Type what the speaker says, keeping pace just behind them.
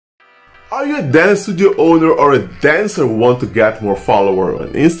Are you a dance studio owner or a dancer who want to get more followers on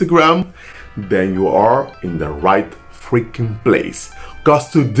Instagram? Then you are in the right freaking place. Because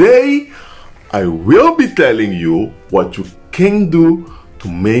today I will be telling you what you can do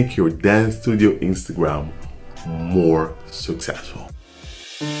to make your dance studio Instagram more successful.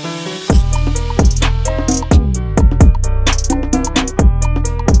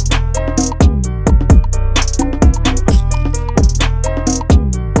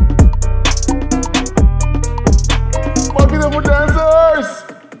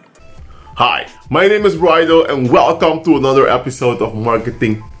 Hi, my name is Bridal and welcome to another episode of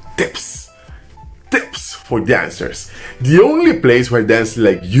Marketing Tips. Tips for dancers. The only place where dancers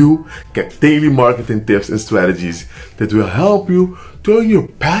like you get daily marketing tips and strategies that will help you turn your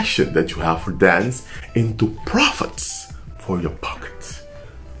passion that you have for dance into profits for your pocket.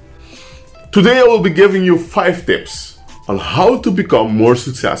 Today I will be giving you 5 tips on how to become more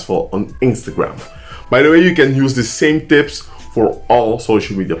successful on Instagram. By the way, you can use the same tips for all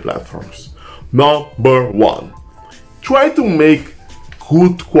social media platforms. Number 1, try to make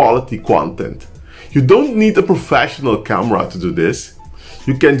good quality content. You don't need a professional camera to do this.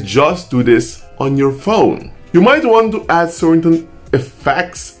 You can just do this on your phone. You might want to add certain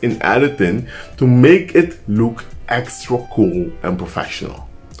effects in editing to make it look extra cool and professional.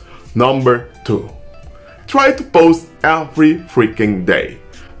 Number 2, try to post every freaking day.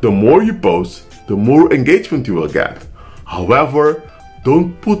 The more you post, the more engagement you will get. However,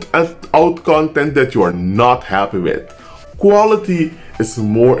 don't put out content that you are not happy with. Quality is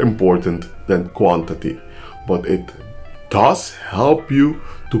more important than quantity, but it does help you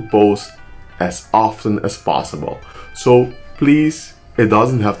to post as often as possible. So please, it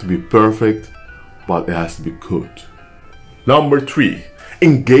doesn't have to be perfect, but it has to be good. Number 3,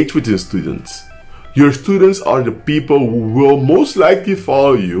 engage with your students. Your students are the people who will most likely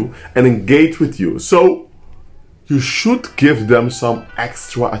follow you and engage with you. So you should give them some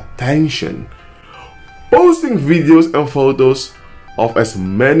extra attention. Posting videos and photos of as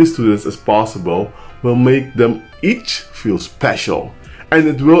many students as possible will make them each feel special, and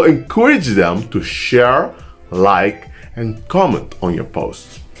it will encourage them to share, like, and comment on your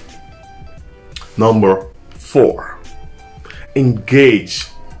posts. Number 4, engage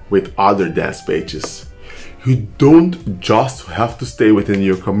with other dance pages. You don't just have to stay within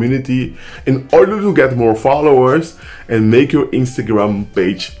your community in order to get more followers and make your Instagram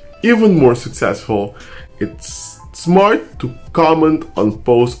page even more successful. It's smart to comment on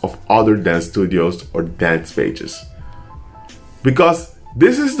posts of other dance studios or dance pages, because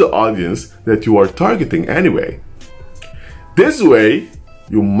this is the audience that you are targeting anyway. This way,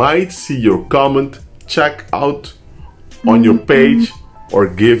 you might see your comment check out on your page or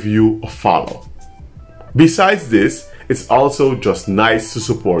give you a follow. Besides this, it's also just nice to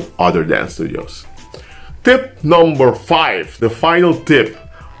support other dance studios. Tip number 5, the final tip.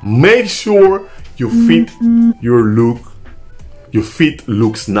 Make sure your feet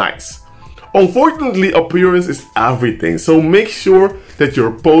looks nice. Unfortunately, appearance is everything, so make sure that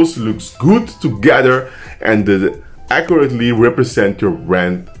your post looks good together and that accurately represent your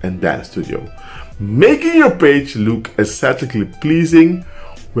brand and dance studio. Making your page look aesthetically pleasing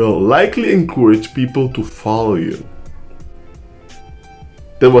will likely encourage people to follow you.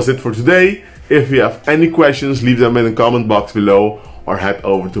 That was it for today. If you have any questions, leave them in the comment box below or head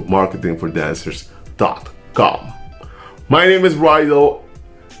over to marketingfordancers.com. My name is Bridal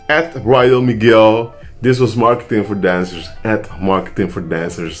at Bridal Miguel. This was Marketing for Dancers at Marketing for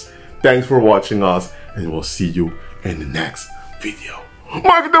Dancers. Thanks for watching us, and we'll see you in the next video.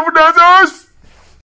 Marketing for Dancers!